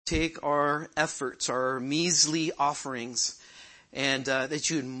take our efforts, our measly offerings, and that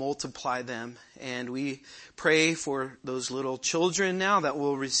you would multiply them. And we pray for those little children now that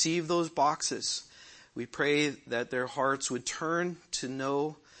will receive those boxes. We pray that their hearts would turn to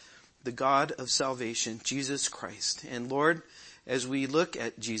know the God of salvation, Jesus Christ. And Lord, as we look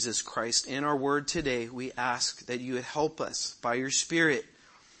at Jesus Christ in our word today, we ask that you would help us by your Spirit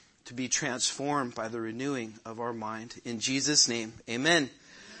to be transformed by the renewing of our mind. In Jesus' name, amen.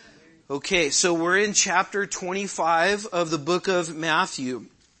 Okay, so we're in chapter 25 of the book of Matthew.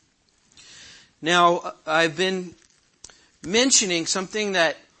 Now, I've been mentioning something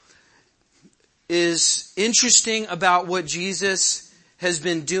that is interesting about what Jesus has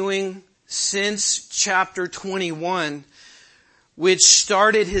been doing since chapter 21, which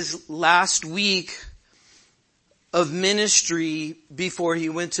started his last week of ministry before he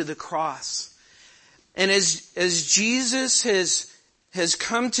went to the cross. And as Jesus has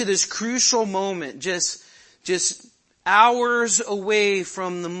come to this crucial moment, just hours away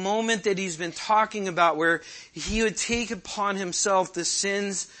from the moment that he's been talking about, where he would take upon himself the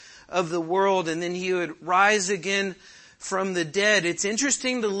sins of the world and then he would rise again from the dead. It's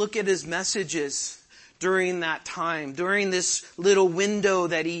interesting to look at his messages during that time, during this little window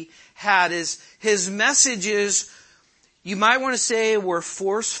that he had. His messages, you might want to say, were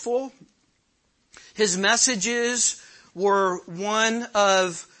forceful. His messages were one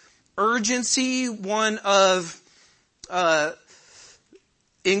of urgency, one of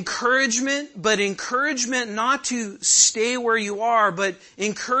encouragement, but encouragement not to stay where you are, but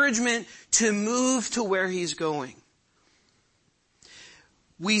encouragement to move to where he's going.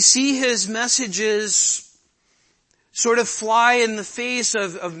 We see his messages sort of fly in the face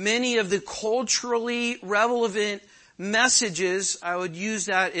of many of the culturally relevant messages. I would use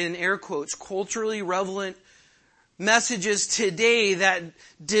that in air quotes, culturally relevant messages today that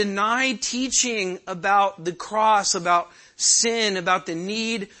deny teaching about the cross, about sin, about the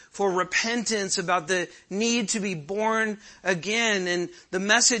need for repentance, about the need to be born again, and the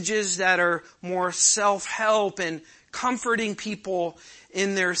messages that are more self-help and comforting people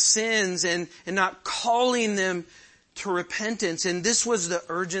in their sins and not calling them to repentance. And this was the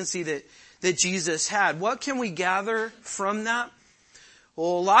urgency that Jesus had. What can we gather from that?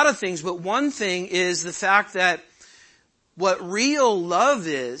 Well, a lot of things, but one thing is the fact that what real love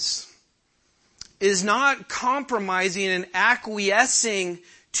is not compromising and acquiescing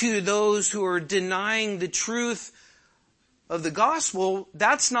to those who are denying the truth of the gospel.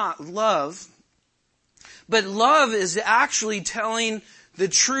 That's not love. But love is actually telling the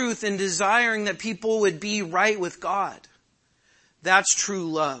truth and desiring that people would be right with God. That's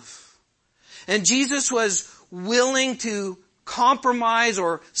true love. And Jesus was willing to compromise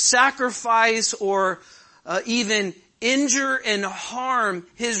or sacrifice or even injure and harm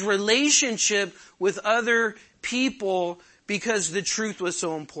his relationship with other people because the truth was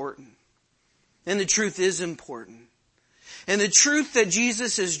so important. And the truth is important. And the truth that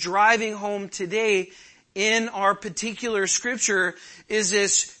Jesus is driving home today in our particular scripture is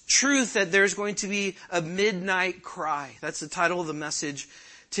this truth that there's going to be a midnight cry. That's the title of the message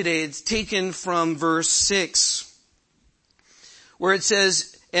today. It's taken from verse 6, where it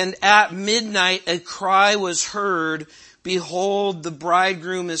says, "And at midnight a cry was heard, behold, the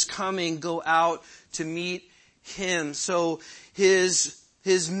bridegroom is coming, go out to meet him." So his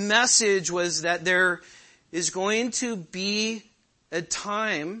message was that there is going to be a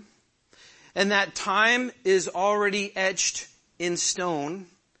time, and that time is already etched in stone.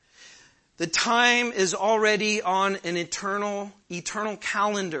 The time is already on an eternal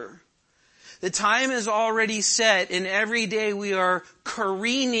calendar. The time is already set, and every day we are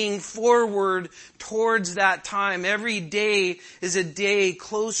careening forward towards that time. Every day is a day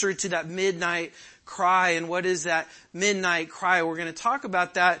closer to that midnight cry. And what is that midnight cry? We're going to talk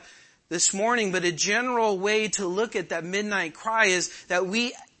about that this morning, but a general way to look at that midnight cry is that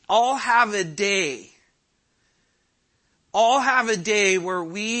we all have a day. All have a day where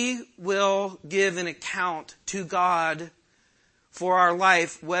we will give an account to God for our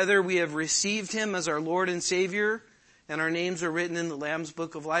life, whether we have received him as our Lord and Savior and our names are written in the Lamb's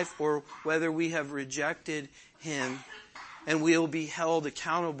Book of Life, or whether we have rejected him and we will be held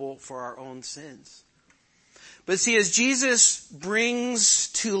accountable for our own sins. But see, as Jesus brings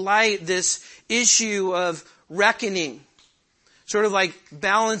to light this issue of reckoning, sort of like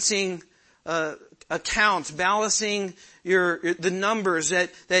balancing accounts, balancing the numbers,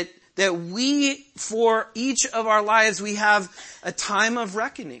 that we, for each of our lives, we have a time of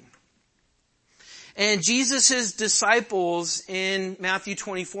reckoning. And Jesus' disciples in Matthew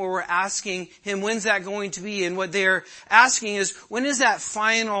 24 were asking him, when's that going to be? And what they're asking is, when is that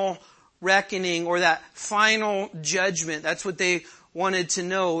final reckoning or that final judgment? That's what they wanted to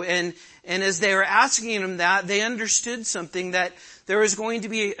know. And as they were asking him that, they understood something, that there was going to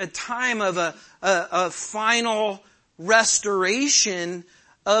be a time of a final restoration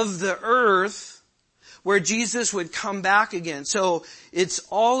of the earth where Jesus would come back again. So it's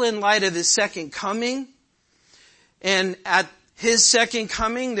all in light of his second coming. And at his second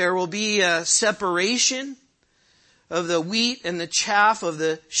coming, there will be a separation of the wheat and the chaff, of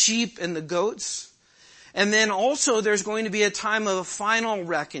the sheep and the goats. And then also there's going to be a time of a final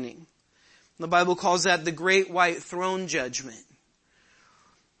reckoning. The Bible calls that the great white throne judgment.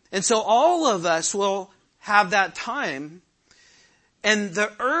 And so all of us will have that time. And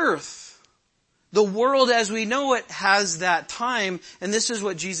the earth, the world as we know it, has that time. And this is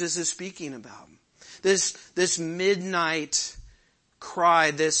what Jesus is speaking about. This midnight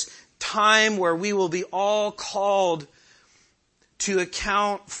cry, this time where we will be all called to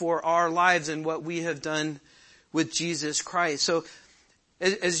account for our lives and what we have done with Jesus Christ. So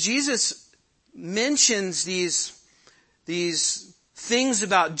as Jesus mentions these things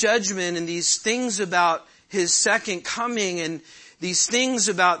about judgment and these things about his second coming and these things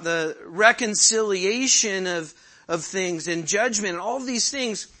about the reconciliation of things and judgment and all of these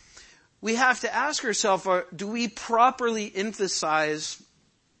things, we have to ask ourselves, do we properly emphasize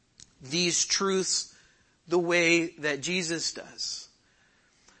these truths the way that Jesus does?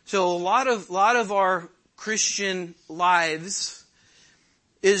 So a lot of our Christian lives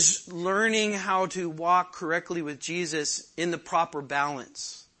is learning how to walk correctly with Jesus in the proper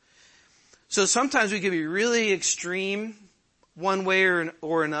balance. So sometimes we can be really extreme one way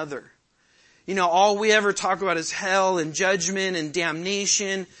or another. You know, all we ever talk about is hell and judgment and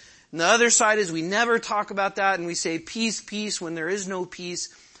damnation. And the other side is we never talk about that, and we say peace, peace when there is no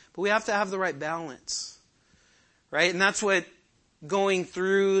peace. But we have to have the right balance. Right? And that's what going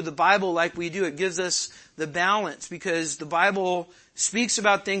through the Bible like we do, it gives us the balance, because the Bible speaks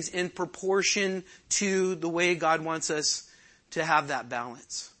about things in proportion to the way God wants us to have that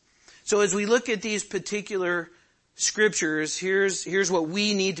balance. So as we look at these particular scriptures, here's what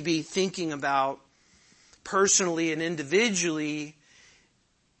we need to be thinking about personally and individually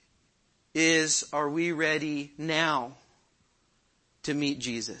is, are we ready now to meet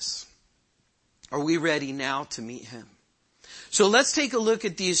Jesus? Are we ready now to meet him? So let's take a look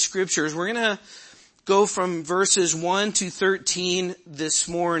at these scriptures. We're going to go from verses 1 to 13 this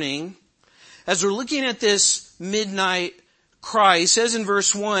morning. As we're looking at this midnight cry, he says in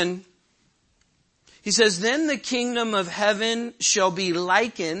verse 1, he says, "Then the kingdom of heaven shall be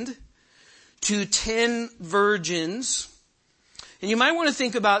likened to 10 virgins." And you might want to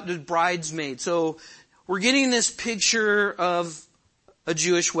think about the bridesmaid. So we're getting this picture of a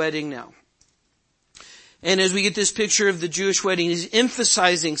Jewish wedding now. And as we get this picture of the Jewish wedding, he's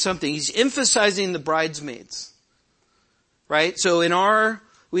emphasizing something. He's emphasizing the bridesmaids. Right? So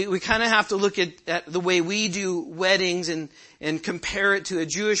we kind of have to look at the way we do weddings and compare it to a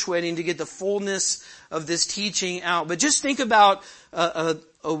Jewish wedding to get the fullness of this teaching out. But just think about a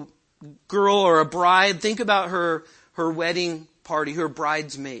girl or a bride. Think about her wedding party, her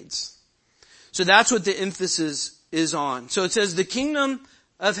bridesmaids. So that's what the emphasis is on. So it says the kingdom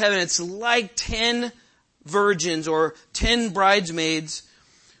of heaven, it's like 10 virgins or 10 bridesmaids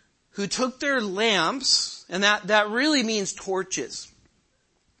who took their lamps, and that really means torches.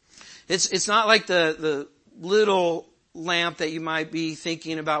 It's not like the little lamp that you might be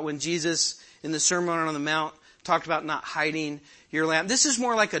thinking about when Jesus in the Sermon on the Mount talked about not hiding your lamp. This is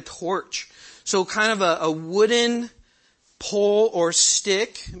more like a torch. So kind of a wooden pole or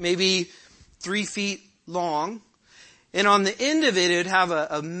stick, maybe 3 feet long. And on the end of it would have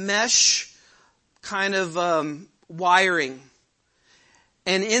a mesh kind of wiring.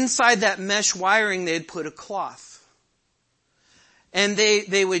 And inside that mesh wiring they'd put a cloth. And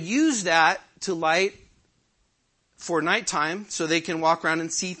they would use that to light for nighttime so they can walk around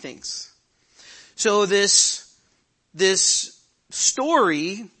and see things. So this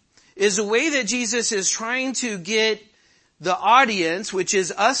story is a way that Jesus is trying to get the audience, which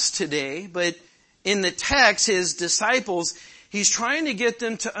is us today, but in the text, his disciples, he's trying to get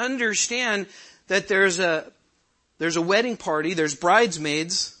them to understand that there's a wedding party, there's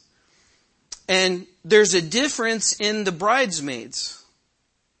bridesmaids, and there's a difference in the bridesmaids.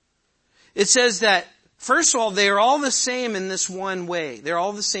 It says that, first of all, they are all the same in this one way. They're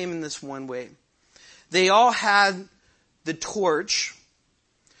all the same in this one way. They all had the torch,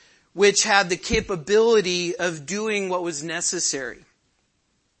 which had the capability of doing what was necessary.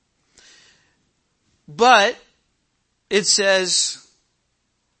 But it says,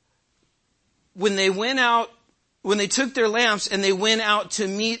 when they took their lamps and they went out to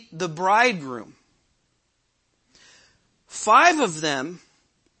meet the bridegroom, 5 of them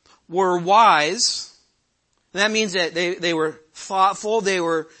were wise. That means that they were thoughtful. They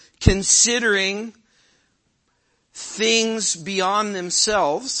were considering things beyond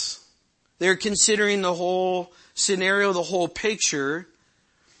themselves. They're considering the whole scenario, the whole picture.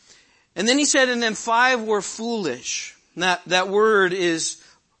 And then he said, and then 5 were foolish. That word is,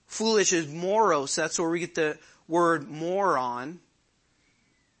 foolish is moros. That's where we get the word moron.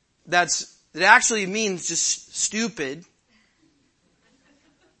 It actually means just stupid.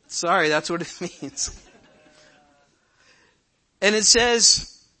 Sorry, that's what it means. And it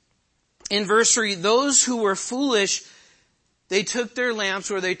says in verse 3, those who were foolish, they took their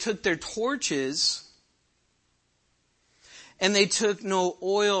lamps, or they took their torches, and they took no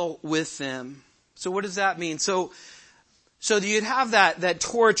oil with them. So what does that mean? So you'd have that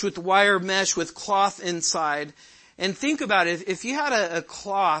torch with wire mesh with cloth inside. And think about it. If you had a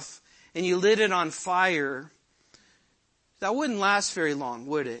cloth and you lit it on fire, that wouldn't last very long,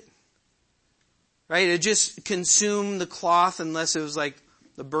 would it? Right? It'd just consume the cloth unless it was like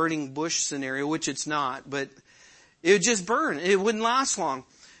the burning bush scenario, which it's not, but it would just burn. It wouldn't last long.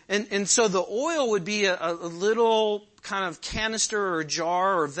 And so the oil would be a little kind of canister or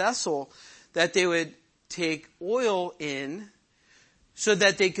jar or vessel that they would take oil in so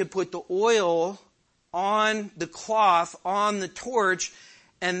that they could put the oil on the cloth, on the torch,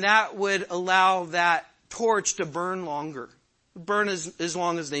 and that would allow that torch to burn longer. Burn as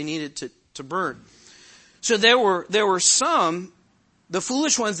long as they needed to burn. So there were some, the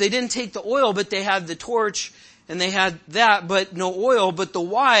foolish ones, they didn't take the oil, but they had the torch and they had that, but no oil. But the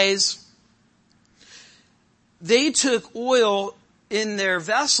wise, they took oil in their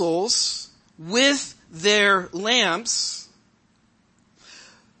vessels with their lamps.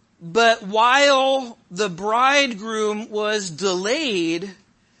 But while the bridegroom was delayed,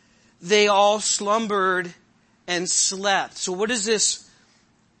 they all slumbered and slept. So what is this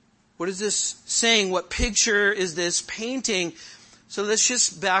saying? What picture is this painting? So let's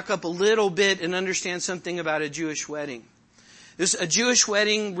just back up a little bit and understand something about a Jewish wedding. A Jewish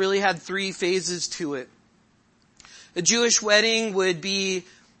wedding really had 3 phases to it. A Jewish wedding would be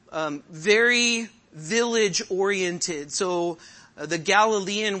very village oriented. So the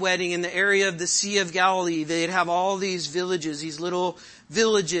Galilean wedding in the area of the Sea of Galilee, they'd have all these villages, these little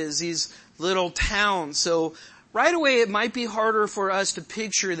towns. So right away it might be harder for us to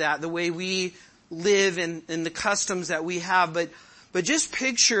picture that, the way we live and the customs that we have. But just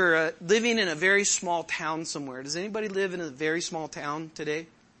picture living in a very small town somewhere. Does anybody live in a very small town today?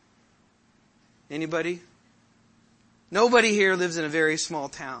 Anybody? Nobody here lives in a very small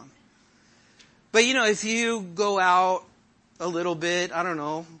town. But if you go out a little bit, I don't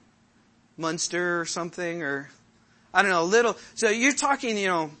know, Munster or something, or I don't know, so you're talking,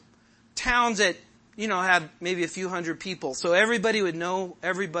 towns that, have maybe a few hundred people. So everybody would know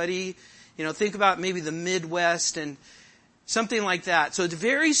everybody. Think about maybe the Midwest and something like that. So it's a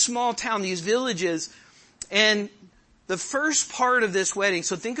very small town, these villages. And the first part of this wedding,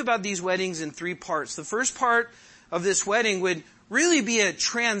 so think about these weddings in 3 parts. The first part of this wedding would really be a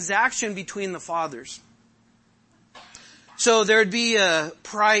transaction between the fathers. So there'd be a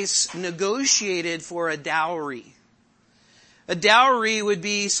price negotiated for a dowry. A dowry would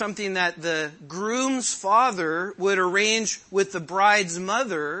be something that the groom's father would arrange with the bride's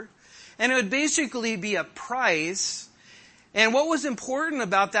mother, and it would basically be a price. And what was important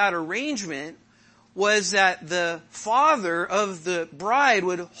about that arrangement was that the father of the bride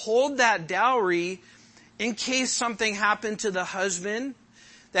would hold that dowry in case something happened to the husband,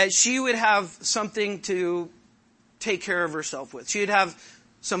 that she would have something to take care of herself with. She would have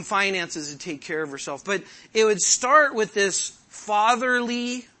some finances to take care of herself. But it would start with this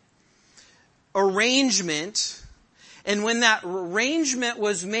fatherly arrangement. And when that arrangement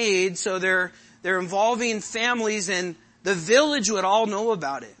was made, so they're involving families, and the village would all know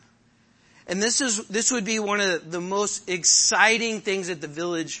about it. And this would be one of the most exciting things that the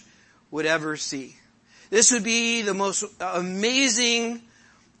village would ever see. This would be the most amazing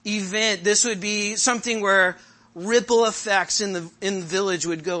event. This would be something where ripple effects in the village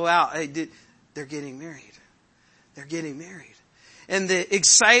would go out. They're getting married. They're getting married. And the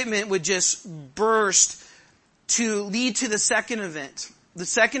excitement would just burst to lead to the second event. The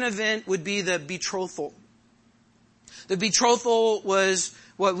second event would be the betrothal. The betrothal was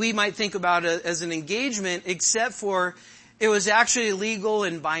what we might think about as an engagement, except for it was actually legal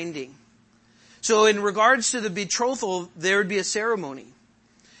and binding. So in regards to the betrothal, there would be a ceremony.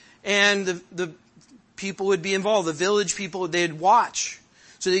 And the people would be involved. The village people, they'd watch.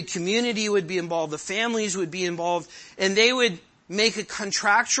 So the community would be involved. The families would be involved. And they would make a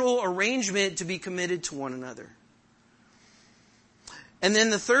contractual arrangement to be committed to one another. And then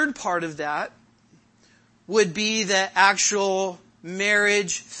the third part of that would be the actual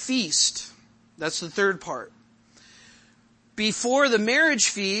marriage feast. That's the third part. Before the marriage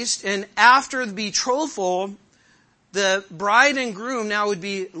feast and after the betrothal, the bride and groom now would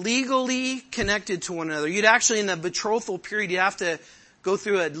be legally connected to one another. You'd actually, in the betrothal period, you'd have to go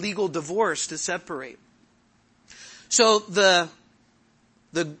through a legal divorce to separate. So the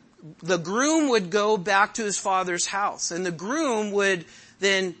groom would go back to his father's house, and the groom would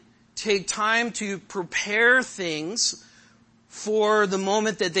then take time to prepare things for the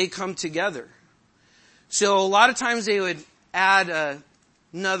moment that they come together. So a lot of times they would add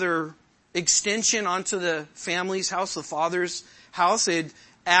another extension onto the family's house, the father's house. They'd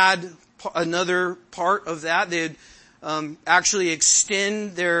add another part of that. They'd actually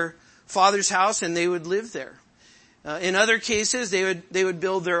extend their father's house, and they would live there. In other cases, they would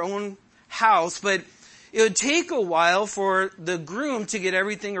build their own house, but it would take a while for the groom to get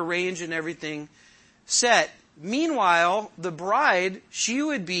everything arranged and everything set. Meanwhile, the bride, she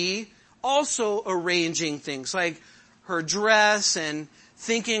would be also arranging things like her dress and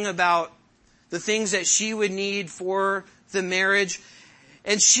thinking about the things that she would need for the marriage.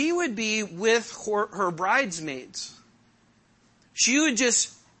 And she would be with her bridesmaids. She would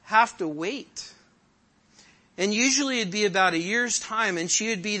just have to wait. And usually it'd be about a year's time, and she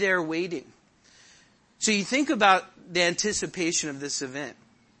would be there waiting. So you think about the anticipation of this event.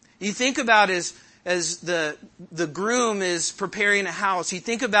 You think about as the groom is preparing a house. You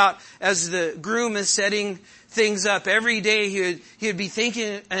think about as the groom is setting things up. Every day he would be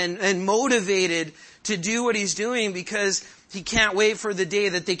thinking and motivated to do what he's doing because he can't wait for the day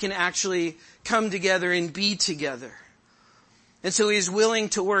that they can actually come together and be together. And so he's willing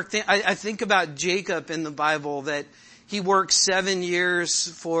to work. I think about Jacob in the Bible, that he worked 7 years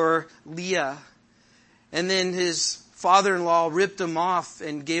for Leah. And then his father-in-law ripped him off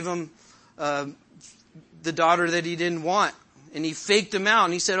and gave him the daughter that he didn't want. And he faked him out.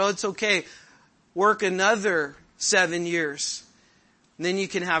 And he said, oh, it's okay. Work another 7 years. And then you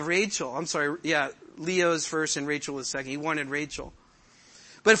can have Rachel. I'm sorry. Yeah, Leah was first and Rachel was second. He wanted Rachel.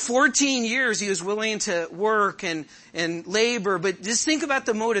 But 14 years he was willing to work and labor. But just think about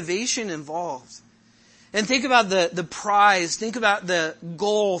the motivation involved. And think about the prize. Think about the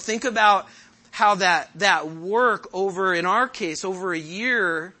goal. Think about how that work over, in our case, over a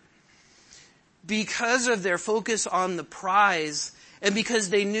year, because of their focus on the prize and because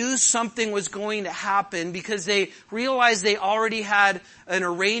they knew something was going to happen, because they realized they already had an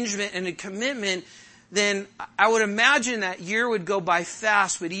arrangement and a commitment, then I would imagine that year would go by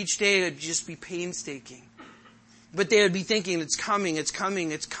fast, but each day would just be painstaking. But they would be thinking, it's coming, it's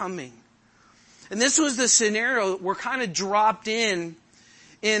coming, it's coming. And this was the scenario. We're kind of dropped in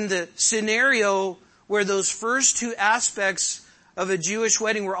the scenario where those first two aspects of a Jewish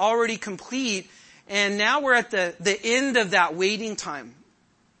wedding were already complete, and now we're at the end of that waiting time.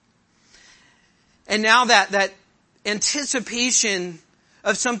 And now that anticipation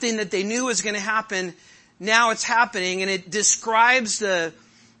of something that they knew was going to happen, now it's happening, and it describes the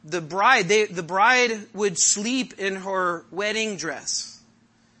bride. The bride would sleep in her wedding dress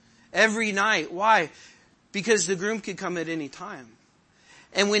every night. Why? Because the groom could come at any time.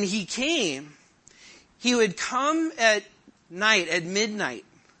 And when he came, he would come at night, at midnight.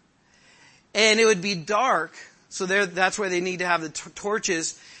 And it would be dark. So that's where they need to have the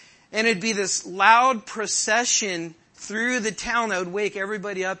torches. And it'd be this loud procession through the town that would wake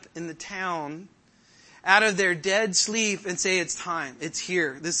everybody up in the town out of their dead sleep and say, it's time. It's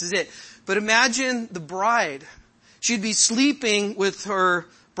here. This is it. But imagine the bride. She'd be sleeping with her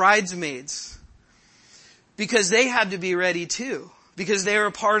bridesmaids because they had to be ready too. Because they were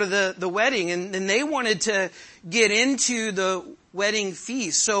a part of the wedding, and they wanted to get into the wedding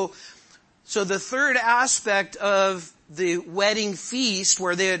feast. So the third aspect of the wedding feast,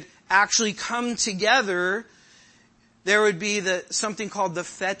 where they'd actually come together, there would be something called the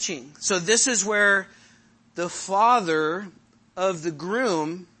fetching. So this is where the father of the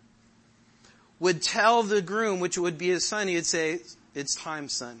groom would tell the groom, which would be his son, he would say, it's time,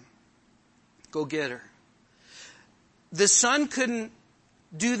 son. Go get her. The son couldn't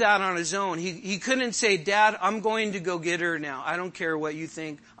do that on his own. He couldn't say, Dad, I'm going to go get her now. I don't care what you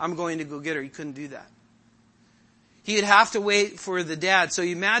think. I'm going to go get her. He couldn't do that. He'd have to wait for the dad. So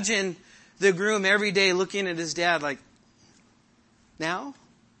you imagine the groom every day looking at his dad like, now?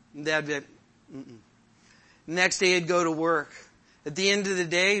 And Dad'd be like, mm-mm. Next day he'd go to work. At the end of the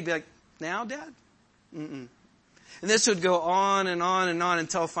day, he'd be like, now, Dad? Mm-mm. And this would go on and on and on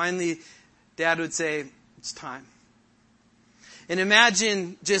until finally Dad would say, it's time. And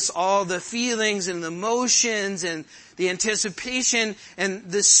imagine just all the feelings and the emotions and the anticipation. And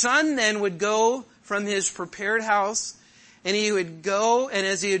the son then would go from his prepared house, and he would go, and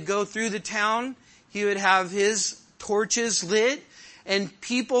as he would go through the town, he would have his torches lit, and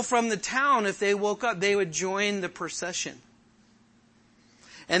people from the town, if they woke up, they would join the procession.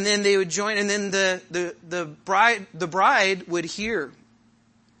 And then they would join, and then the bride would hear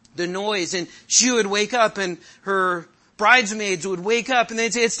the noise, and she would wake up, and her bridesmaids would wake up, and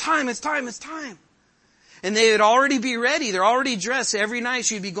they'd say, it's time, it's time, it's time. And they would already be ready. They're already dressed. Every night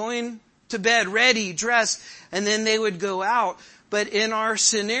she'd be going to bed, ready, dressed, and then they would go out. But in our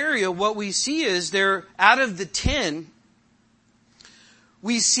scenario, what we see is they're out of the 10,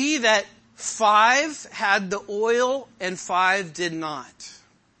 we see that 5 had the oil and 5 did not.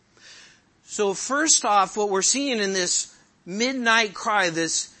 So first off, what we're seeing in this midnight cry,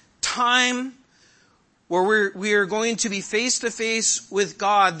 this time where we are going to be face to face with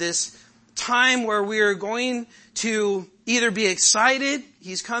God, this time where we are going to either be excited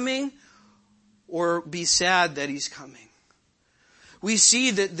He's coming or be sad that He's coming. We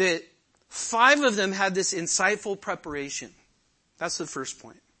see that 5 of them had this insightful preparation. That's the first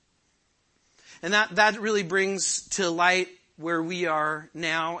point. And that really brings to light where we are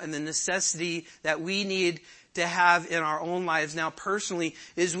now and the necessity that we need to have in our own lives now personally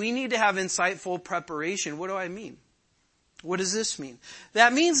is we need to have insightful preparation. What do I mean? What does this mean?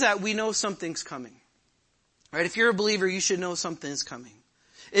 That means that we know something's coming. Right? If you're a believer, you should know something's coming.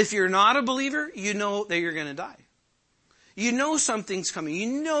 If you're not a believer, you know that you're going to die. You know something's coming.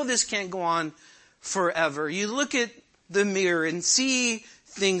 You know this can't go on forever. You look at the mirror and see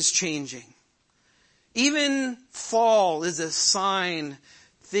things changing. Even fall is a sign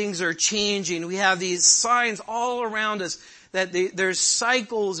things are changing. We have these signs all around us that there's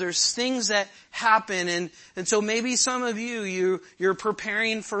cycles, there's things that happen. And so maybe some of you're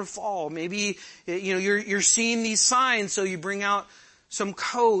preparing for fall. Maybe, you're seeing these signs, so you bring out some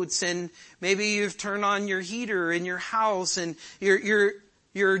coats, and maybe you've turned on your heater in your house, and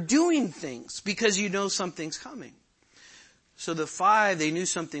you're doing things because you know something's coming. So the 5, they knew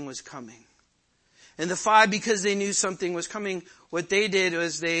something was coming. And the 5, because they knew something was coming, what they did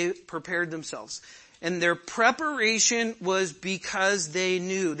was they prepared themselves. And their preparation was because they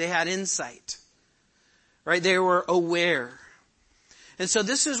knew, they had insight. Right? They were aware. And so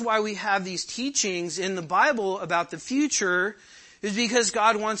this is why we have these teachings in the Bible about the future, is because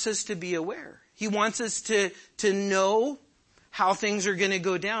God wants us to be aware. He wants us to know how things are going to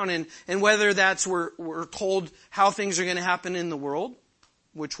go down. And whether that's we're told how things are going to happen in the world,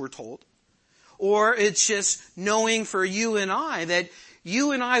 which we're told, or it's just knowing for you and I that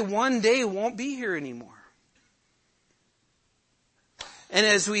you and I one day won't be here anymore. And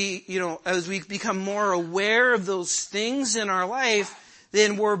as we become more aware of those things in our life,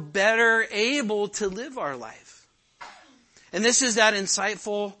 then we're better able to live our life. And this is that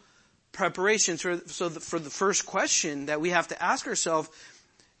insightful preparation. So for the first question that we have to ask ourselves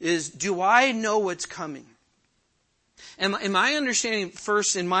is, do I know what's coming? Am I understanding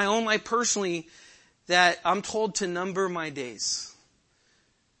first in my own life personally that I'm told to number my days?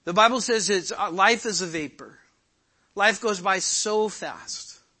 The Bible says life is a vapor. Life goes by so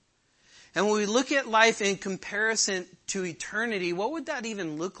fast. And when we look at life in comparison to eternity, what would that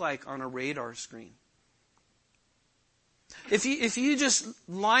even look like on a radar screen? If you just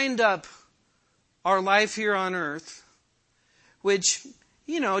lined up our life here on earth, which,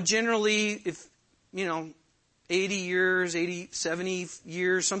 generally, 80 years, 80, 70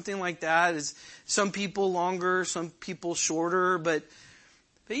 years, something like that, is some people longer, some people shorter, but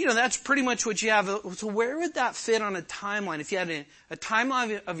that's pretty much what you have. So where would that fit on a timeline? If you had a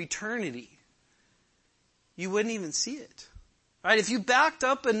timeline of eternity, you wouldn't even see it. Right? If you backed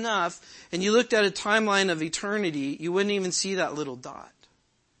up enough and you looked at a timeline of eternity, you wouldn't even see that little dot.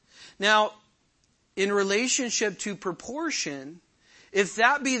 Now, in relationship to proportion, if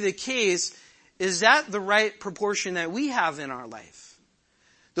that be the case, is that the right proportion that we have in our life?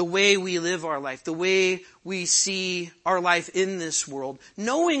 The way we live our life, the way we see our life in this world,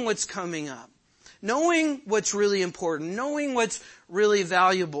 knowing what's coming up, knowing what's really important, knowing what's really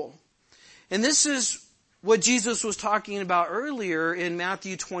valuable. And this is what Jesus was talking about earlier in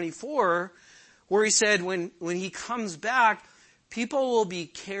Matthew 24, where He said when He comes back, people will be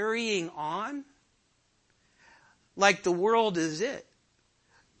carrying on like the world is it.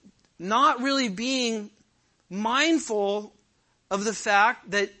 Not really being mindful of the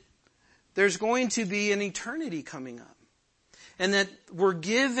fact that there's going to be an eternity coming up. And that we're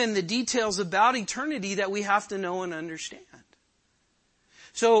given the details about eternity that we have to know and understand.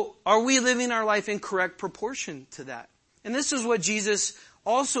 So are we living our life in correct proportion to that? And this is what Jesus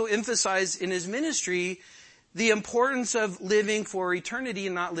also emphasized in his ministry, the importance of living for eternity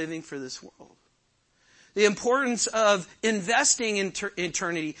and not living for this world. The importance of investing in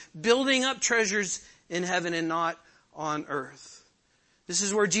eternity, building up treasures in heaven and not on earth. This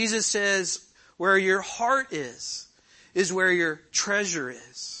is where Jesus says, where your heart is where your treasure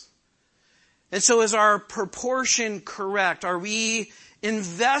is. And so is our proportion correct? Are we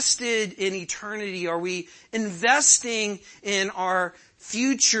invested in eternity? Are we investing in our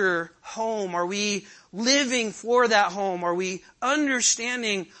future home? Are we living for that home? Are we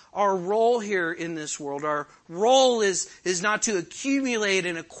understanding our role here in this world? Our role is not to accumulate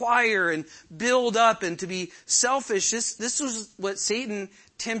and acquire and build up and to be selfish. This was what Satan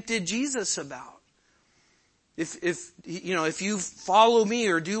tempted Jesus about. If you follow me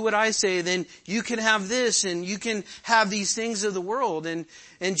or do what I say, then you can have this and you can have these things of the world. And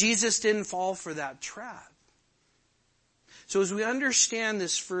Jesus didn't fall for that trap. So as we understand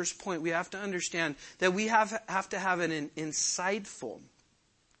this first point, we have to understand that we have to have an insightful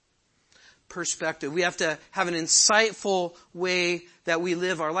perspective. We have to have an insightful way that we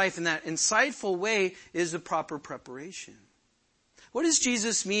live our life. And that insightful way is the proper preparation. What does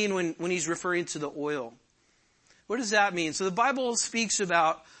Jesus mean when he's referring to the oil? What does that mean? So the Bible speaks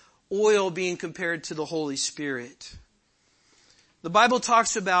about oil being compared to the Holy Spirit. The Bible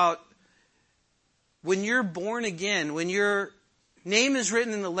talks about when you're born again, when your name is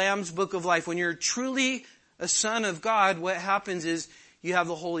written in the Lamb's Book of Life, when you're truly a son of God, what happens is you have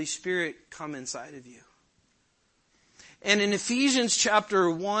the Holy Spirit come inside of you. And in Ephesians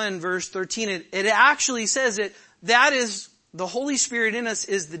chapter 1, verse 13, it actually says that is the Holy Spirit in us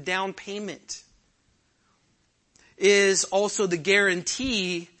is the down payment, is also the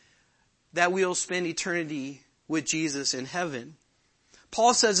guarantee that we'll spend eternity with Jesus in heaven.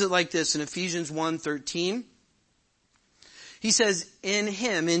 Paul says it like this in Ephesians 1:13. He says, in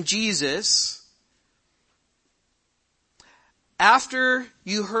him, in Jesus, after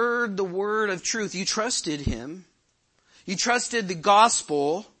you heard the word of truth, you trusted him. You trusted the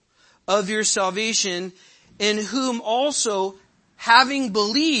gospel of your salvation, in whom also, having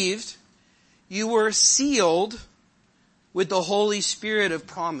believed, you were sealed with the Holy Spirit of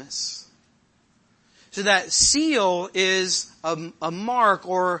promise. So that seal is a mark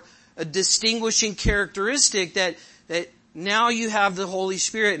or a distinguishing characteristic that now you have the Holy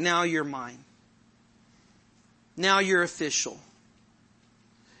Spirit, now you're mine. Now you're official.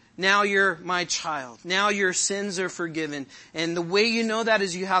 Now you're my child. Now your sins are forgiven. And the way you know that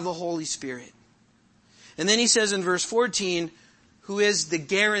is you have the Holy Spirit. And then he says in verse 14, who is the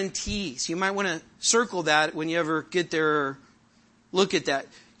guarantee. So you might want to circle that when you ever get there or look at that.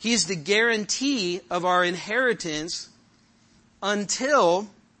 He is the guarantee of our inheritance until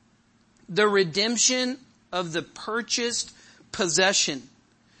the redemption of the purchased possession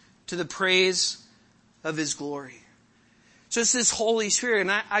to the praise of his glory. So it's this Holy Spirit,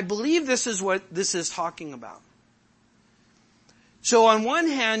 and I believe this is what this is talking about. So on one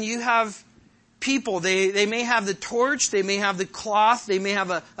hand, you have people, they may have the torch, they may have the cloth, they may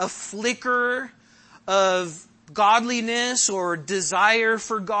have a flicker of godliness or desire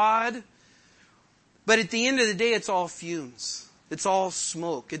for God. But at the end of the day, it's all fumes. It's all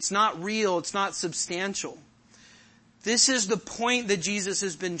smoke. It's not real. It's not substantial. This is the point that Jesus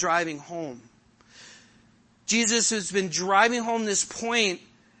has been driving home. Jesus has been driving home this point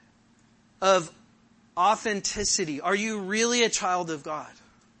of authenticity. Are you really a child of God?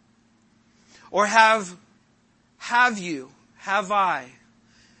 Or have I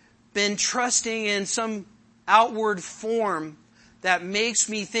been trusting in some outward form that makes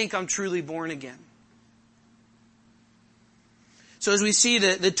me think I'm truly born again? So as we see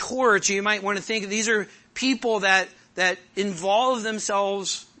the torch, you might want to think these are people that involve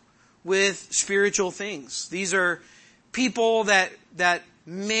themselves with spiritual things. These are people that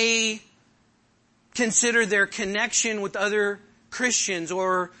may consider their connection with other Christians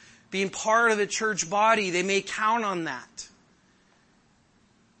or being part of a church body. They may count on that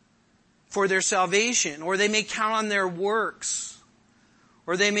for their salvation, or they may count on their works,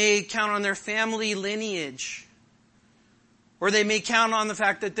 or they may count on their family lineage, or they may count on the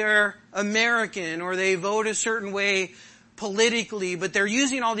fact that they're American, or they vote a certain way politically, but they're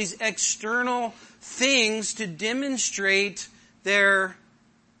using all these external things to demonstrate their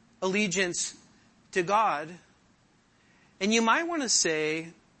allegiance to God. And you might want to say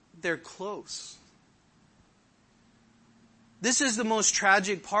they're close. This is the most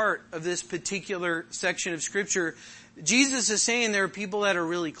tragic part of this particular section of Scripture, Jesus is saying there are people that are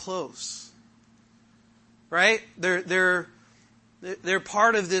really close. Right? They're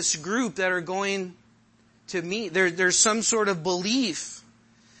part of this group that are going to meet. There's some sort of belief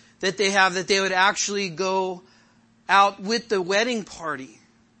that they have that they would actually go out with the wedding party.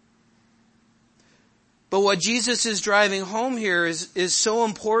 But what Jesus is driving home here is so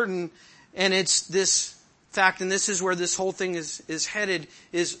important, and it's this fact, and this is where this whole thing is headed,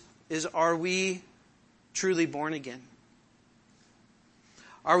 is are we truly born again?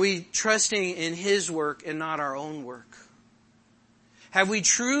 Are we trusting in His work and not our own work? Have we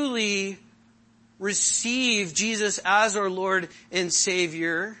truly received Jesus as our Lord and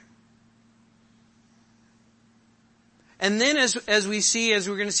Savior? And then as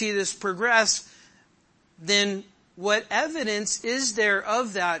we're going to see this progress, then what evidence is there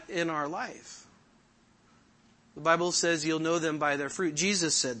of that in our life? The Bible says you'll know them by their fruit.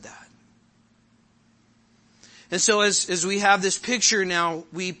 Jesus said that. And so as we have this picture now,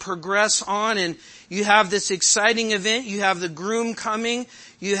 we progress on, and you have this exciting event. You have the groom coming.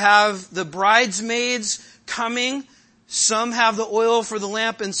 You have the bridesmaids coming. Some have the oil for the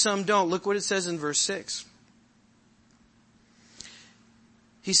lamp and some don't. Look what it says in verse 6.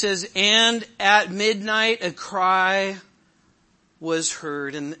 He says, and at midnight a cry was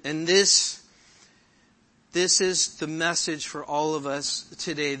heard. And this is the message for all of us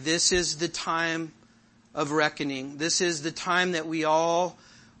today. This is the time of reckoning. This is the time that we all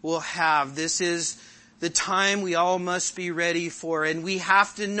will have. This is the time we all must be ready for. And we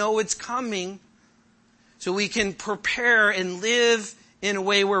have to know it's coming so we can prepare and live in a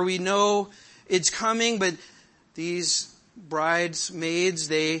way where we know it's coming. But these bridesmaids,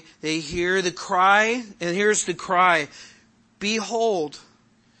 they hear the cry, and here's the cry. Behold,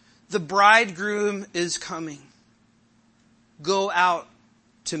 the bridegroom is coming. Go out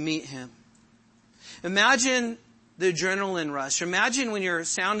to meet him. Imagine the adrenaline rush. Imagine when you're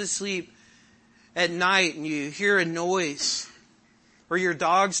sound asleep at night and you hear a noise, or your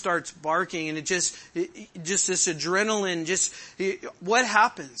dog starts barking, and it just this adrenaline, what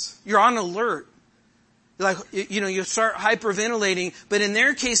happens? You're on alert. Like, you start hyperventilating, but in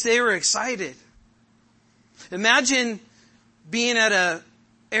their case, they were excited. Imagine being at a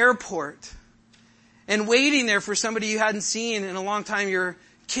airport and waiting there for somebody you hadn't seen in a long time, your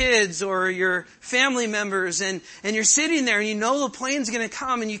kids or your family members, and you're sitting there and you know the plane's going to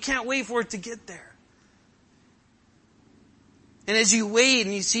come and you can't wait for it to get there. And as you wait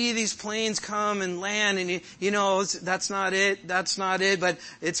and you see these planes come and land, and you know that's not it, but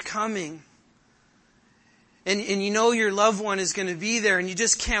it's coming. And you know your loved one is going to be there, and you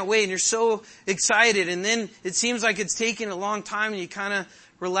just can't wait, and you're so excited. And then it seems like it's taking a long time, and you kind of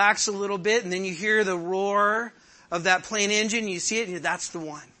relax a little bit, and then you hear the roar of that plane engine, and you see it, and that's the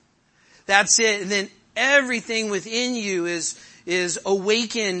one. That's it. And then everything within you is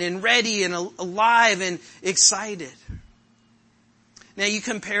awakened and ready and alive and excited. Now you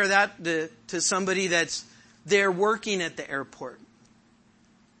compare that to somebody that's there working at the airport.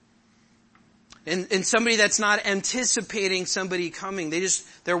 And somebody that's not anticipating somebody coming.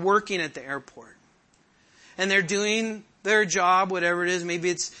 They're working at the airport. And they're doing their job, whatever it is. Maybe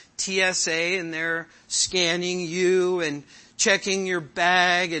it's TSA, and they're scanning you and checking your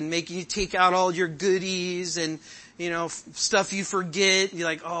bag and making you take out all your goodies and, stuff you forget. You're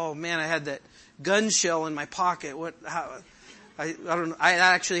like, oh man, I had that gun shell in my pocket. I don't know. It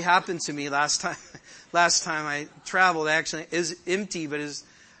actually happened to me last time I traveled. Actually, it was empty, but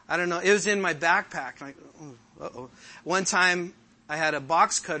I don't know. It was in my backpack. Like, uh-oh. One time I had a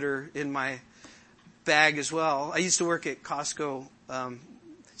box cutter in my bag as well. I used to work at Costco,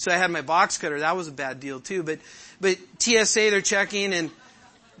 so I had my box cutter. That was a bad deal too. But TSA, they're checking, and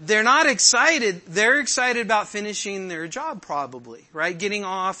they're not excited. They're excited about finishing their job, probably, right? Getting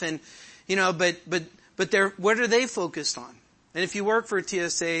off, and but what are they focused on? And if you work for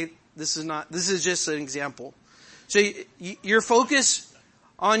TSA, this is just an example. So you're focused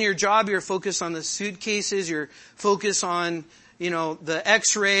on your job, you're focused on the suitcases, you're focused on, the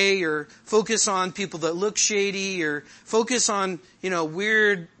x-ray, you're focused on people that look shady, you're focused on,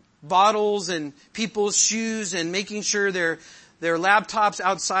 weird bottles and people's shoes and making sure their laptops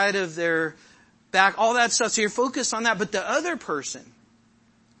outside of their back, all that stuff. So you're focused on that. But the other person,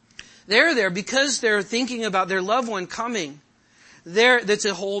 they're there because they're thinking about their loved one coming. That's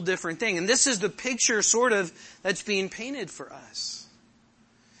a whole different thing. And this is the picture sort of that's being painted for us.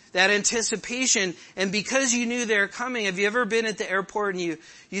 That anticipation, and because you knew they're coming, have you ever been at the airport and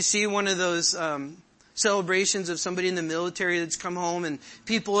you see one of those celebrations of somebody in the military that's come home, and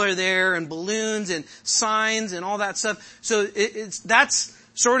people are there, and balloons and signs and all that stuff? So that's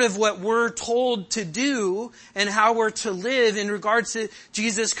sort of what we're told to do and how we're to live in regards to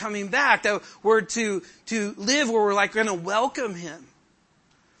Jesus coming back. That we're to live where we're like going to welcome Him.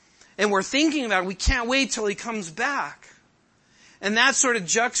 And we're thinking about it. We can't wait till He comes back. And that's sort of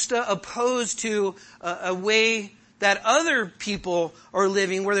juxtaposed to a way that other people are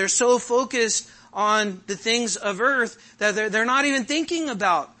living, where they're so focused on the things of earth that they're not even thinking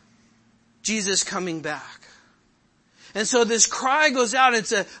about Jesus coming back. And so this cry goes out.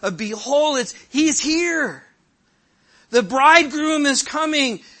 It's a behold, He's here. The bridegroom is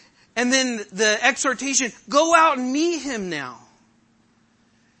coming. And then the exhortation, go out and meet Him now.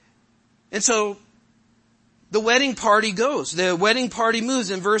 And so the wedding party goes. The wedding party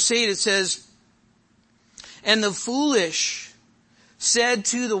moves. In verse 8 it says, and the foolish said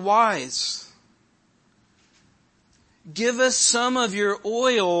to the wise, give us some of your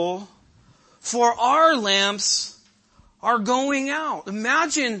oil, for our lamps are going out.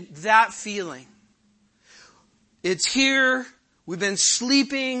 Imagine that feeling. It's here. We've been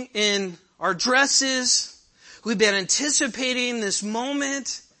sleeping in our dresses. We've been anticipating this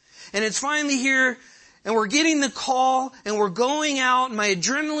moment. And it's finally here. And we're getting the call. And we're going out. And my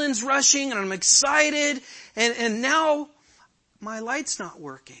adrenaline's rushing. And I'm excited. And now my light's not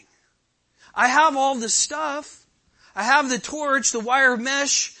working. I have all the stuff. I have the torch, the wire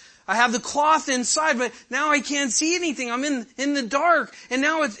mesh. I have the cloth inside, but now I can't see anything. I'm in the dark, and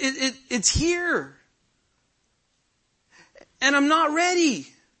now it's here. And I'm not ready.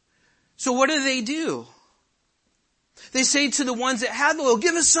 So what do? They say to the ones that had the oil,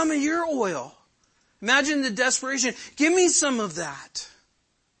 give us some of your oil. Imagine the desperation. Give me some of that.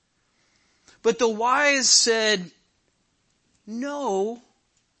 But the wise said, no,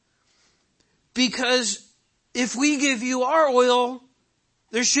 because if we give you our oil,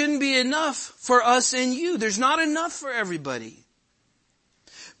 there shouldn't be enough for us and you. There's not enough for everybody.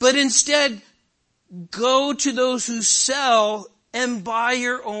 But instead, go to those who sell and buy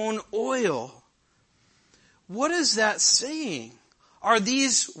your own oil. What is that saying? Are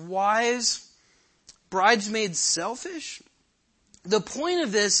these wise bridesmaids selfish? The point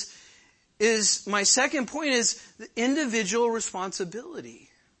of this is, my second point is the individual responsibility.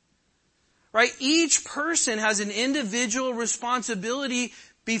 Right? Each person has an individual responsibility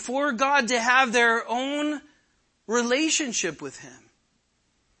before God to have their own relationship with Him.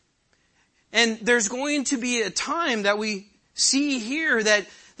 And there's going to be a time that we see here that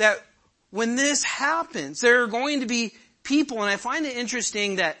when this happens, there are going to be people, and I find it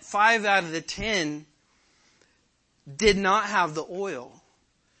interesting that 5 out of the 10 did not have the oil.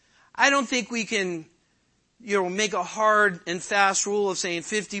 I don't think we can make a hard and fast rule of saying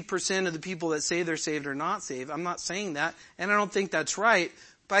 50% of the people that say they're saved are not saved. I'm not saying that, and I don't think that's right.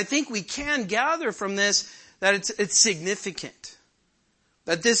 But I think we can gather from this that it's significant,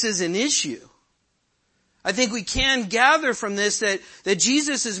 that this is an issue. I think we can gather from this that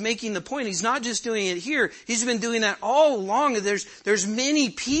Jesus is making the point. He's not just doing it here. He's been doing that all along. There's many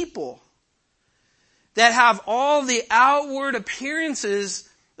people that have all the outward appearances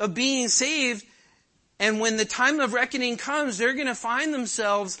of being saved, and when the time of reckoning comes, they're going to find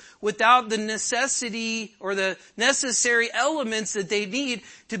themselves without the necessity or the necessary elements that they need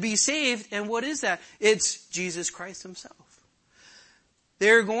to be saved. And what is that? It's Jesus Christ Himself.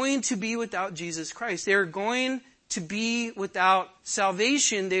 They're going to be without Jesus Christ. They're going to be without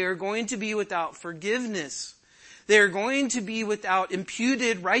salvation. They are going to be without forgiveness. They're going to be without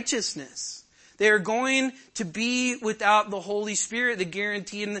imputed righteousness. They're going to be without the Holy Spirit, the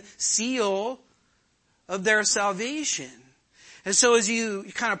guarantee and the seal of their salvation. And so as you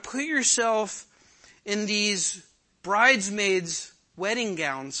kind of put yourself in these bridesmaids' wedding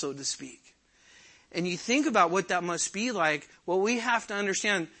gowns, so to speak, and you think about what that must be like, well, we have to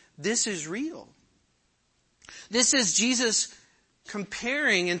understand this is real. This is Jesus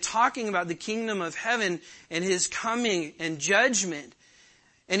comparing and talking about the kingdom of heaven and His coming and judgment.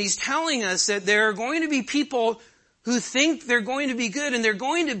 And He's telling us that there are going to be people who think they're going to be good, and they're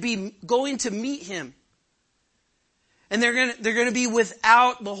going to meet Him. And they're going to be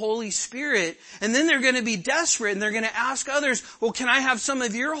without the Holy Spirit. And then they're going to be desperate, and they're going to ask others, well, can I have some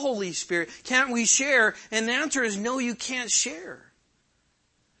of your Holy Spirit? Can't we share? And the answer is no, you can't share.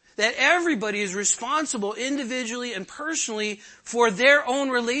 That everybody is responsible individually and personally for their own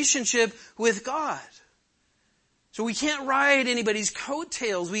relationship with God. So we can't ride anybody's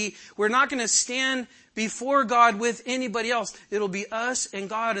coattails. We're not going to stand before God with anybody else. It'll be us and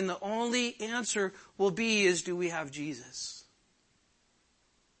God, and the only answer will be is, do we have Jesus?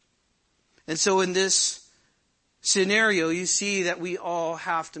 And so in this scenario, you see that we all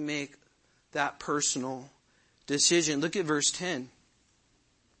have to make that personal decision. Look at verse 10.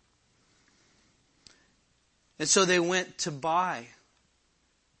 And so they went to buy.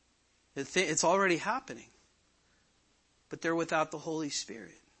 It's already happening. But they're without the Holy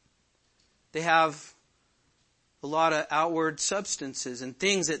Spirit. They have a lot of outward substances and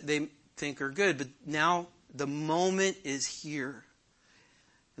things that they think are good. But now the moment is here.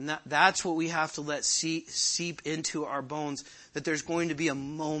 And that's what we have to let seep into our bones. That there's going to be a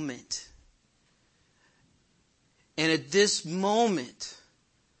moment. And at this moment,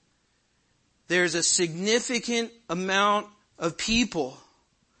 there's a significant amount of people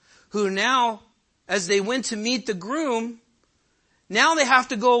who now, as they went to meet the groom, now they have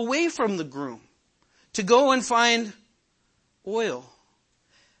to go away from the groom to go and find oil.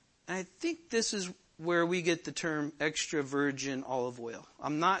 And I think this is where we get the term extra virgin olive oil.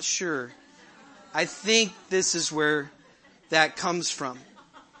 I'm not sure. I think this is where that comes from.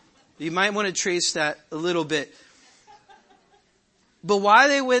 You might want to trace that a little bit. But why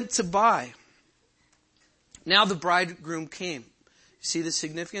they went to buy? Now the bridegroom came. See the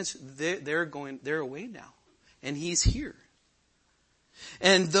significance? They're away now. And he's here.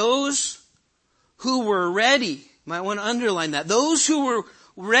 And those who were ready, might want to underline that. Those who were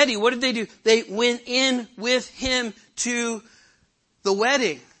ready, what did they do? They went in with him to the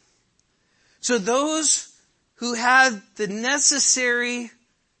wedding. So those who had the necessary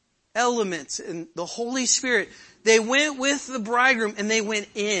elements and the Holy Spirit, they went with the bridegroom and they went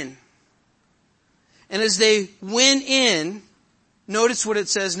in. And as they went in, notice what it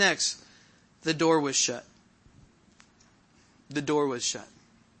says next. The door was shut. The door was shut.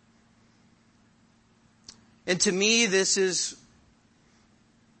 And to me, this is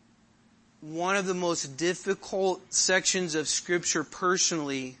one of the most difficult sections of Scripture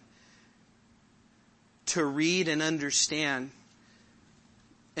personally to read and understand.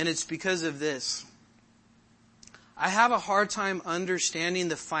 And it's because of this. I have a hard time understanding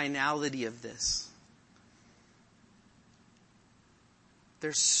the finality of this.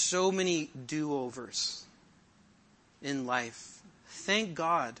 There's so many do-overs in life. Thank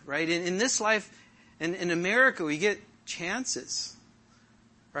God, right? In this life, in America, we get chances.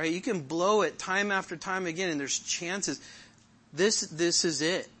 Right? You can blow it time after time again, and there's chances. This is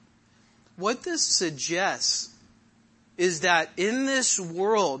it. What this suggests is that in this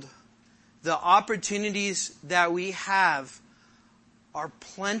world, the opportunities that we have are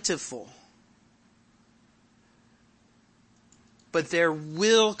plentiful. But there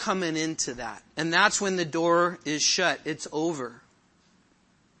will come an end to that. And that's when the door is shut. It's over.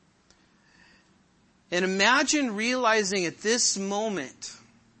 And imagine realizing at this moment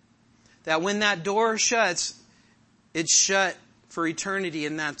that when that door shuts, it's shut for eternity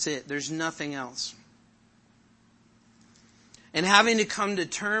and that's it. There's nothing else. And having to come to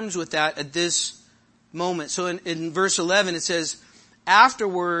terms with that at this moment. So in verse 11 it says,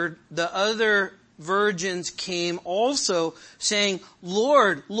 afterward the other virgins came also saying,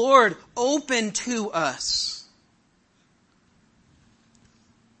 Lord, Lord, open to us.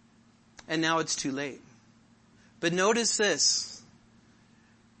 And now it's too late. But notice this.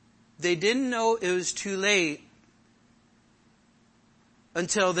 They didn't know it was too late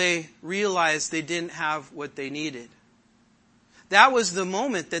until they realized they didn't have what they needed. That was the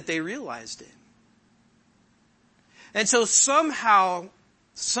moment that they realized it. And so somehow,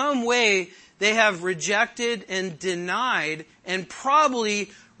 some way, they have rejected and denied and probably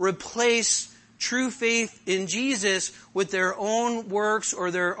replaced true faith in Jesus with their own works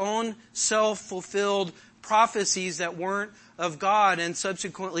or their own self-fulfilled prophecies that weren't of God, and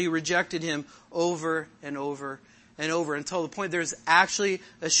subsequently rejected him over and over and over until the point there's actually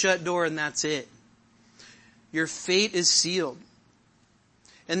a shut door and that's it. Your fate is sealed.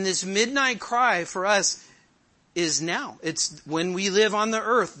 And this midnight cry for us is now. It's when we live on the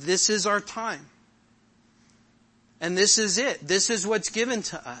earth. This is our time. And this is it. This is what's given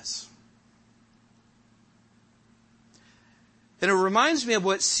to us. And it reminds me of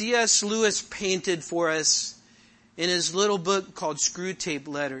what C.S. Lewis painted for us in his little book called Screwtape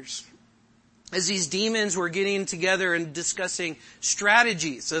Letters. As these demons were getting together and discussing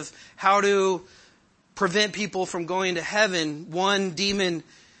strategies of how to prevent people from going to heaven, one demon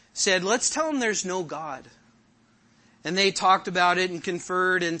said, let's tell them there's no God. And they talked about it and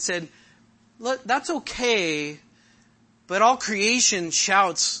conferred and said, look, that's okay, but all creation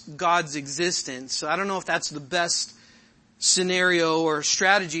shouts God's existence. So I don't know if that's the best scenario or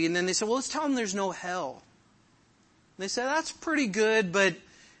strategy. And then they said, well, let's tell them there's no hell. And they said, that's pretty good, but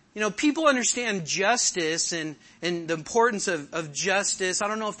people understand justice and the importance of justice. I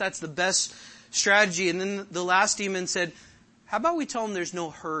don't know if that's the best strategy. And then the last demon said, how about we tell them there's no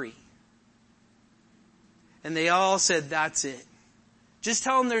hurry? And they all said, that's it. Just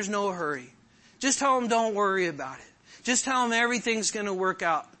tell them there's no hurry. Just tell them don't worry about it. Just tell them everything's going to work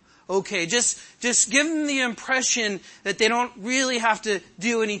out okay. Just give them the impression that they don't really have to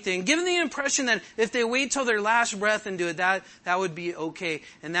do anything. Give them the impression that if they wait till their last breath and do it, that would be okay.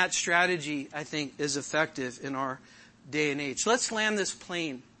 And that strategy, I think, is effective in our day and age. Let's land this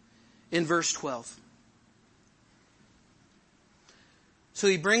plane in verse 12. So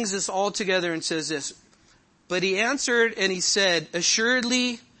he brings this all together and says this. But he answered and he said,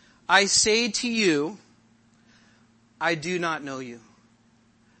 assuredly, I say to you, I do not know you.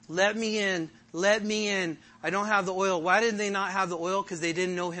 Let me in. Let me in. I don't have the oil. Why did they not have the oil? Because they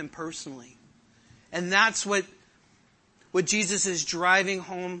didn't know him personally. And that's what Jesus is driving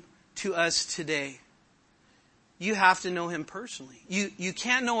home to us today. You have to know him personally. You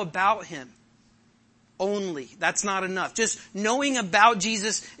can't know about him only. That's not enough. Just knowing about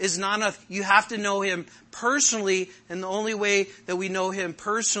Jesus is not enough. You have to know him personally, and the only way that we know him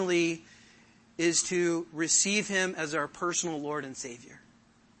personally is to receive him as our personal Lord and Savior.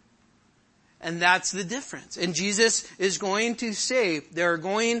 And that's the difference. And Jesus is going to say, there are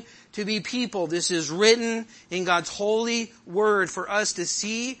going to be people, this is written in God's holy word for us to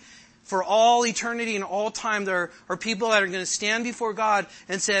see for all eternity and all time. There are people that are going to stand before God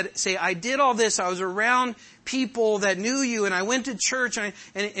and say, I did all this. I was around people that knew you, and I went to church. And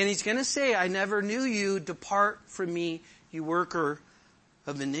he's going to say, I never knew you. Depart from me, you worker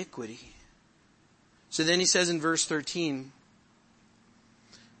of iniquity. So then he says in verse 13,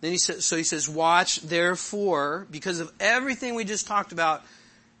 he says, watch therefore, because of everything we just talked about,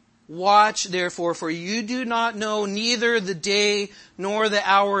 watch therefore, for you do not know neither the day nor the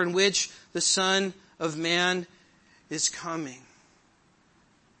hour in which the Son of Man is coming.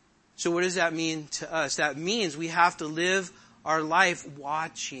 So what does that mean to us? That means we have to live our life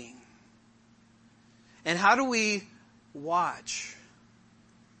watching. And how do we watch?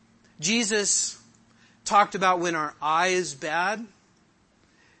 Jesus talked about when our eye is bad,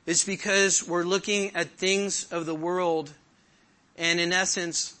 it's because we're looking at things of the world and in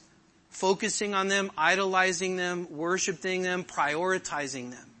essence focusing on them, idolizing them, worshiping them, prioritizing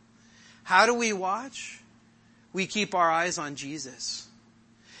them. How do we watch? We keep our eyes on Jesus.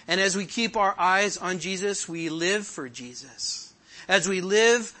 And as we keep our eyes on Jesus, we live for Jesus. As we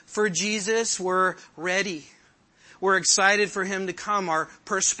live for Jesus, we're ready. We're excited for him to come. Our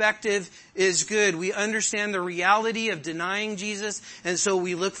perspective is good. We understand the reality of denying Jesus, and so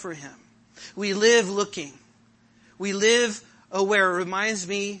we look for him. We live looking. We live aware. It reminds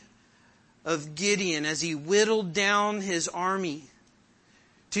me of Gideon as he whittled down his army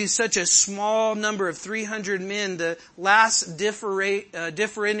to such a small number of 300 men. The last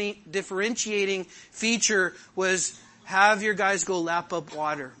differentiating feature was have your guys go lap up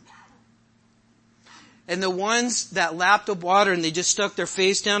water. And the ones that lapped up water and they just stuck their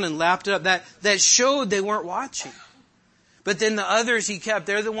face down and lapped it up, that showed they weren't watching. But then the others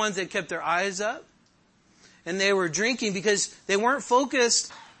they're the ones that kept their eyes up. And they were drinking because they weren't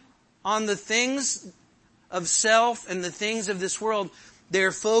focused on the things of self and the things of this world.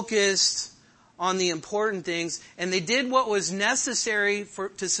 They're focused on the important things. And they did what was necessary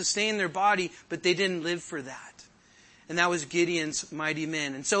to sustain their body, but they didn't live for that. And that was Gideon's mighty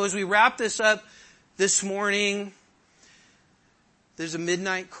men. And so as we wrap this up this morning, there's a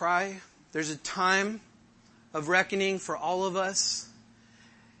midnight cry. There's a time of reckoning for all of us.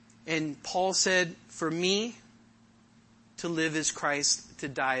 And Paul said, for me, to live is Christ, to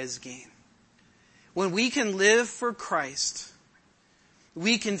die is gain. When we can live for Christ,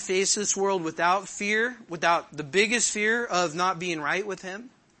 we can face this world without fear, without the biggest fear of not being right with him,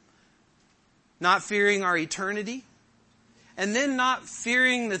 not fearing our eternity, and then not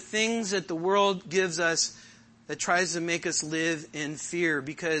fearing the things that the world gives us that tries to make us live in fear,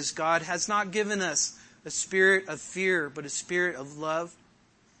 because God has not given us a spirit of fear, but a spirit of love.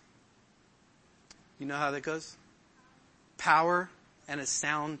 You know how that goes? Power and a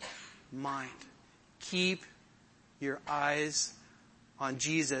sound mind. Keep your eyes on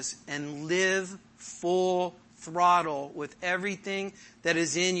Jesus and live full throttle with everything that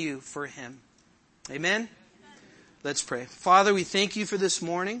is in you for him. Amen? Let's pray. Father, we thank you for this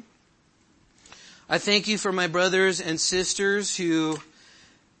morning. I thank you for my brothers and sisters who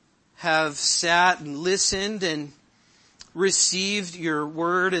have sat and listened and received your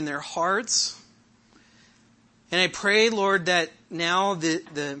word in their hearts. And I pray, Lord, that now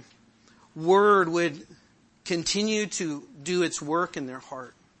the word would continue to do its work in their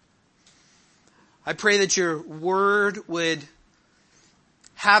heart. I pray that your word would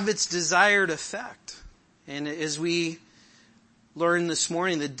have its desired effect. And as we learned this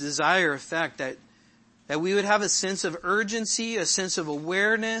morning, the desired effect that we would have a sense of urgency, a sense of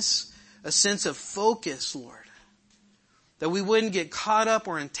awareness a sense of focus, Lord. That we wouldn't get caught up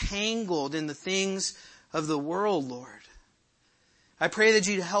or entangled in the things of the world, Lord. I pray that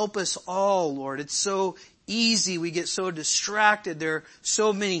you'd help us all, Lord. It's so easy. We get so distracted. There are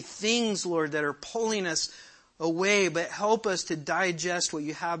so many things, Lord, that are pulling us away. But help us to digest what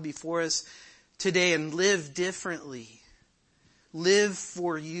you have before us today and live differently. Live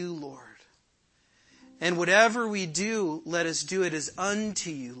for you, Lord. And whatever we do, let us do it as unto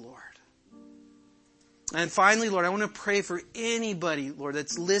you, Lord. And finally, Lord, I want to pray for anybody, Lord,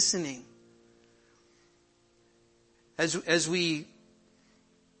 that's listening. As we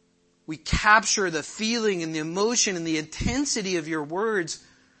capture the feeling and the emotion and the intensity of your words,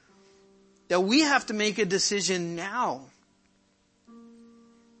 that we have to make a decision now.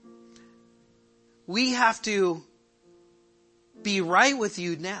 We have to be right with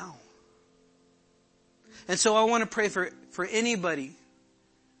you now. And so I want to pray for anybody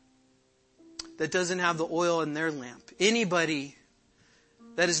that doesn't have the oil in their lamp. Anybody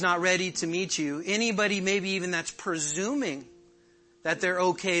that is not ready to meet you. Anybody maybe even that's presuming that they're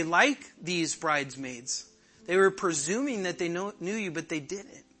okay like these bridesmaids. They were presuming that they knew you, but they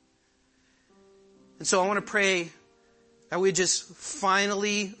didn't. And so I want to pray that we just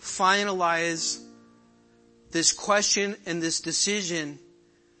finally finalize this question and this decision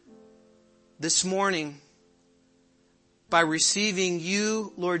this morning by receiving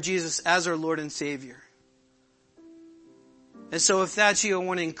you, Lord Jesus, as our Lord and Savior. And so if that's you, I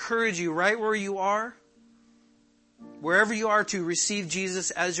want to encourage you right where you are, wherever you are, to receive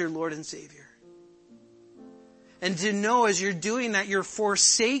Jesus as your Lord and Savior. And to know as you're doing that, you're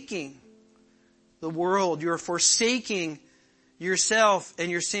forsaking the world. You're forsaking yourself and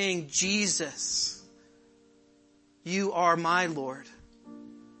you're saying, Jesus, you are my Lord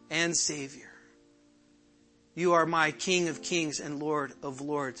and Savior. You are my King of Kings and Lord of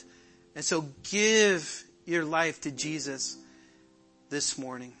Lords. And so give your life to Jesus this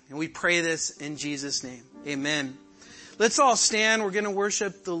morning. And we pray this in Jesus' name. Amen. Let's all stand. We're going to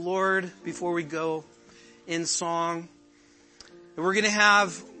worship the Lord before we go in song. And we're going to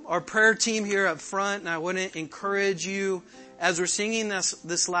have our prayer team here up front. And I want to encourage you as we're singing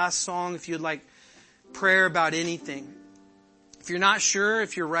this last song, if you'd like prayer about anything. If you're not sure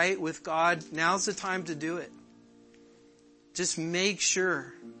if you're right with God, now's the time to do it. Just make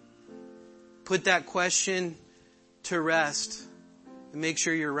sure. Put that question to rest. And make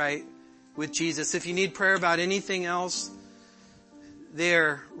sure you're right with Jesus. If you need prayer about anything else,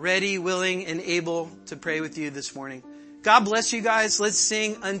 they're ready, willing, and able to pray with you this morning. God bless you guys. Let's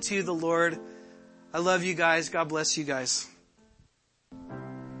sing unto the Lord. I love you guys. God bless you guys.